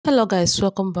Hello guys,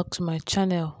 welcome back to my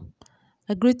channel.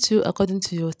 I greet you according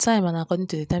to your time and according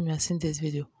to the time you are seeing this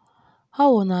video.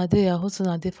 How una dey? I hope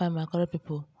una dey fine, my correct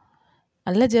people.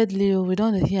 Allegedly, we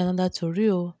don dey hear another tori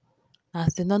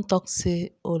as they don talk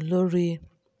say Olori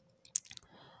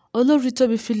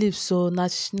Tobi Phillips, so na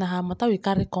her matter we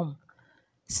carry come.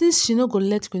 Since she no go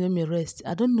let QueenNaomi rest,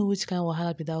 I don't know which kind of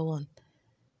wahala be that one.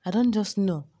 I don't just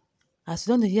know. As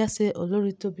we don dey hear say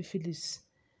Olori Tobi Phillips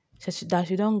that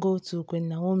she don go to Queen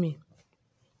Naomi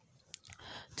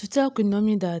to tell Queen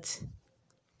Naomi that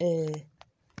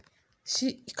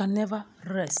she can never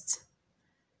rest,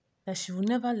 that she will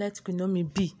never let Queen Naomi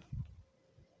be,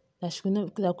 that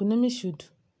Queen Naomi should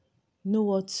know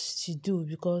what she do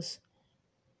because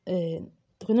Queen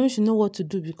Naomi should know what to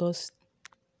do because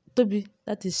Tobi,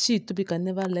 that is she, Tobi can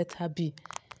never let her be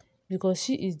because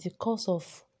she is the cause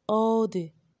of all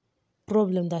the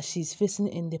problem that she is facing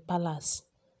in the palace.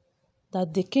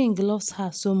 That the king loves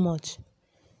her so much.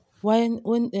 When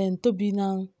Tobi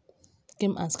now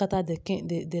came and scattered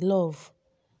the love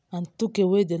and took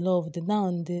away the love,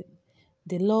 the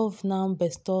love now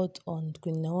bestowed on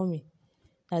Queen Naomi,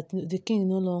 that the king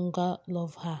no longer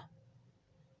love her.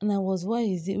 And I was, where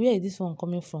is this one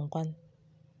coming from, Kwan?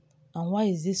 And why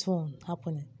is this one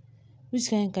happening? Which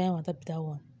kind of matter be that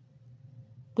one?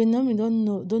 Queen Naomi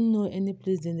don't know any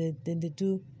place they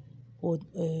do or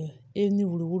any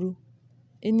wuru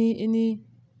any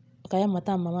kaya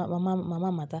matter,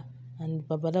 mama matter and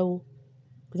babalawo.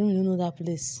 Queen Naomi don't know that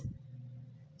place.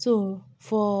 So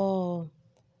for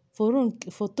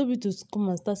Tobi to come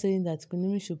and start saying that Queen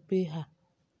Naomi should pay her,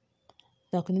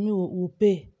 that Queen Naomi will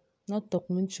pay, not that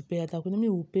Queen Naomi should pay her, that Queen Naomi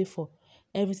will pay for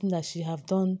everything that she have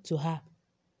done to her.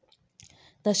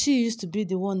 That she used to be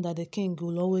the one that the king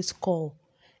will always call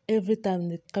every time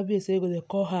the Kabiyesi go dey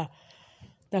call her.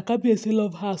 That Kabiyesi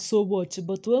love her so much,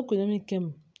 but when Queen Naomi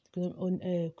came, Queen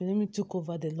Naomi took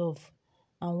over the love.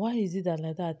 And why is it that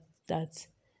like that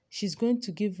she's going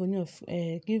to give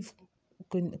give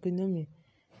Queen Naomi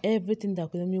everything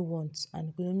that Queen Naomi wants,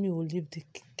 and Queen Naomi will leave the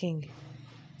king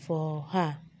for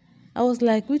her? I was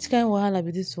like, which kind of wahala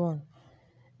be this one?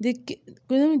 Queen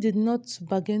Naomi did not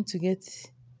bargain to get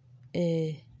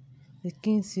the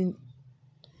king's Queen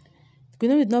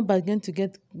Naomi did not bargain to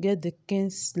get the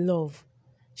king's love.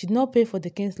 She did not pay for the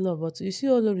king's love, but you see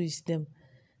Olories them.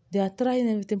 They are trying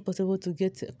everything possible to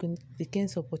get the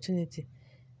king's opportunity,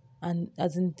 and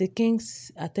as in the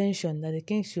king's attention, that the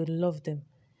king should love them.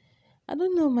 I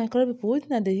don't know, my correct people, what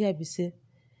did they hear be say?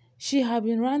 She have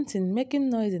been ranting, making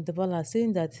noise in the palace,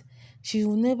 saying that she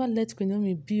will never let Queen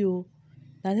Naomi be.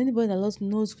 That anybody that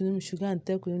knows Queen Naomi should go and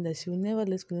tell Queen Naomi that she will never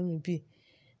let Queen Naomi be.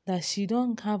 That she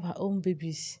don't have her own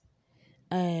babies.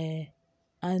 And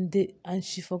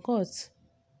she forgot.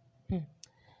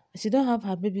 She don't have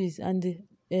her babies, and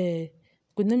Queen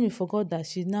Naomi forgot that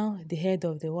she's now the head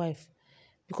of the wife.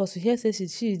 Because we hear say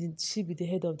she be the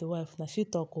head of the wife. Now she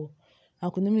talk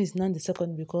and Queen Naomi is now the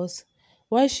second, because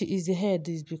why she is the head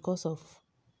is because of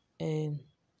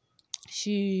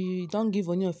she don't give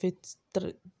Ooni of Ife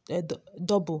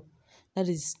double, that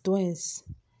is twins.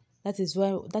 That is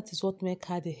what make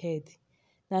her the head.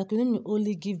 That Queen Naomi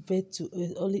only give birth to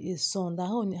only a son. That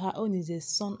her own is a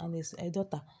son and a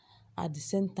daughter at the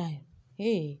same time.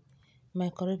 Hey, my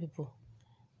correct people,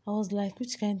 I was like,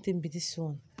 which kind thing be this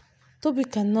one? Tobi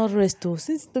cannot rest though.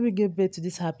 Since Tobi gave birth to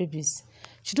these her babies,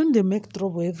 she don't dey make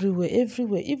trouble everywhere,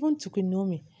 even to Queen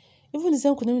Naomi. Even the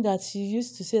same Queen Naomi that she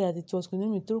used to say that it was Queen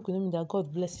Naomi, through Queen Naomi that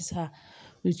God blesses her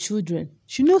with children.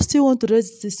 She no still want to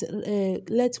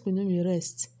let Queen Naomi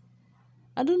rest.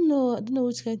 I don't know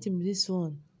which kind thing be this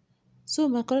one. So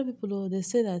my correct people, they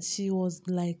say that she was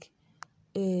like,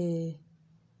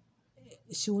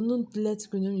 she will not let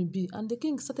Queen Naomi be, and the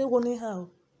king started warning her.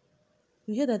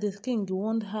 You hear that the king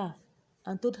warned her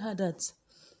and told her that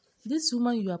this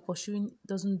woman you are pursuing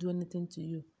doesn't do anything to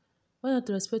you. Why not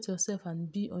respect yourself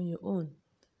and be on your own?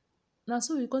 Now,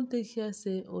 so we can't take here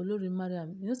say Olori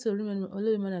Mariam. You know, say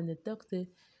Olori Mariam, they talk say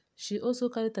she also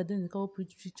carried her then the couple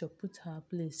picture, put her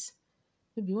place.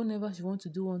 Maybe whenever she want to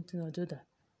do one thing or the other,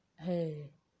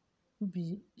 hey,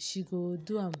 maybe she go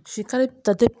do she carried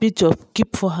that picture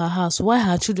keep for her house while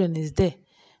her children is there.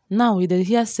 Now we dey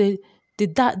hear say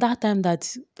that time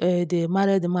that they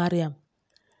married Mariam.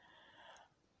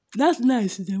 That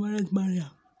night they married Mariam.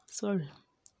 Sorry.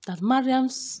 That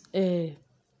Mariam's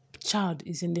child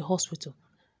is in the hospital,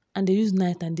 and they used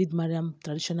night and did Mariam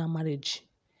traditional marriage.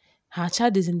 Her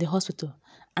child is in the hospital,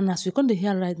 and as we come to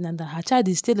hear right now that her child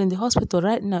is still in the hospital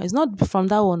right now. It's not from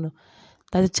that one.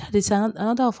 That the child is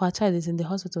another of her child is in the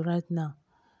hospital right now,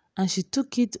 and she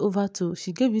gave it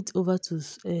over to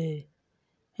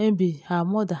maybe her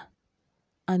mother,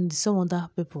 and some other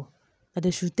people that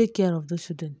they should take care of those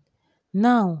children.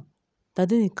 Now,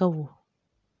 Tadenikawo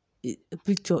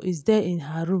picture is there in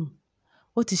her room.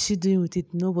 What is she doing with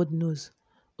it? Nobody knows.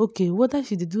 Okay, whether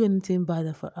she did do anything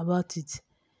bad about it,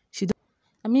 she don't.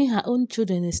 I mean, her own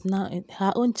children is now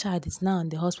her own child is now in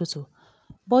the hospital.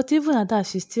 But even at that,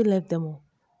 she still left them all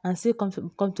and still come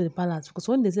to the palace because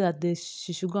when they said that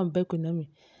she should go and beg Queen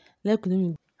let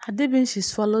Queen had they been she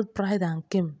swallowed pride and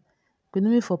came,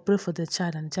 Queen for pray for the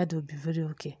child and the child will be very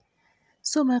okay.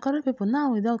 So my correct people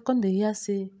now we don't come the hear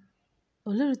say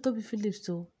Olori Tobi Phillips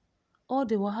so all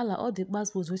the wahala, all the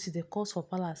gbas which is the cause for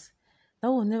palace, that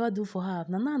will never do for her.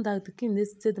 Now that the king they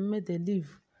said made they leave,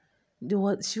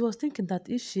 she was thinking that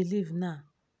if she leave now,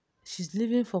 she's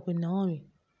leaving for Queen Naomi.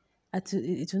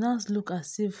 It will now look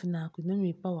as if now Queen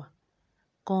Naomi power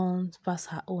comes past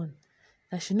her own.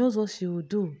 That she knows what she will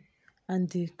do, and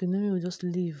the Queen Naomi will just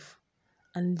leave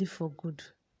and live for good.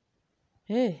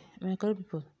 Hey, my correct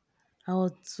people, I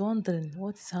was wondering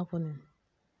what is happening.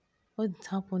 What is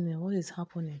happening? What is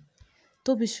happening?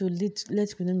 Tobi should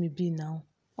let Queen be now.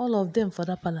 All of them for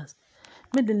that palace.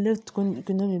 Make them let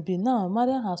Queen be. Now,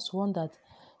 Mariam has sworn that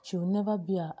she will never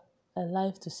be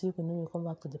alive to see Queen come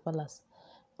back to the palace.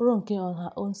 Ronke on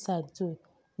her own side too.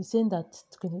 He's saying that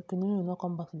Queen will not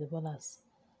come back to the palace.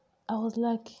 I was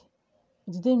like,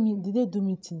 did they do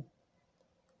meeting?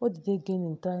 What did they gain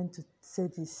in trying to say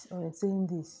this or in saying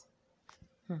this?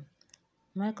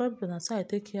 My correct people, that's how I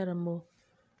take care of more.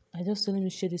 I just let me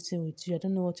share this thing with you. I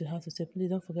don't know what you have to say. Please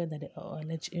don't forget that they are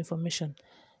alleged information.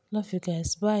 Love you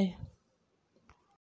guys. Bye.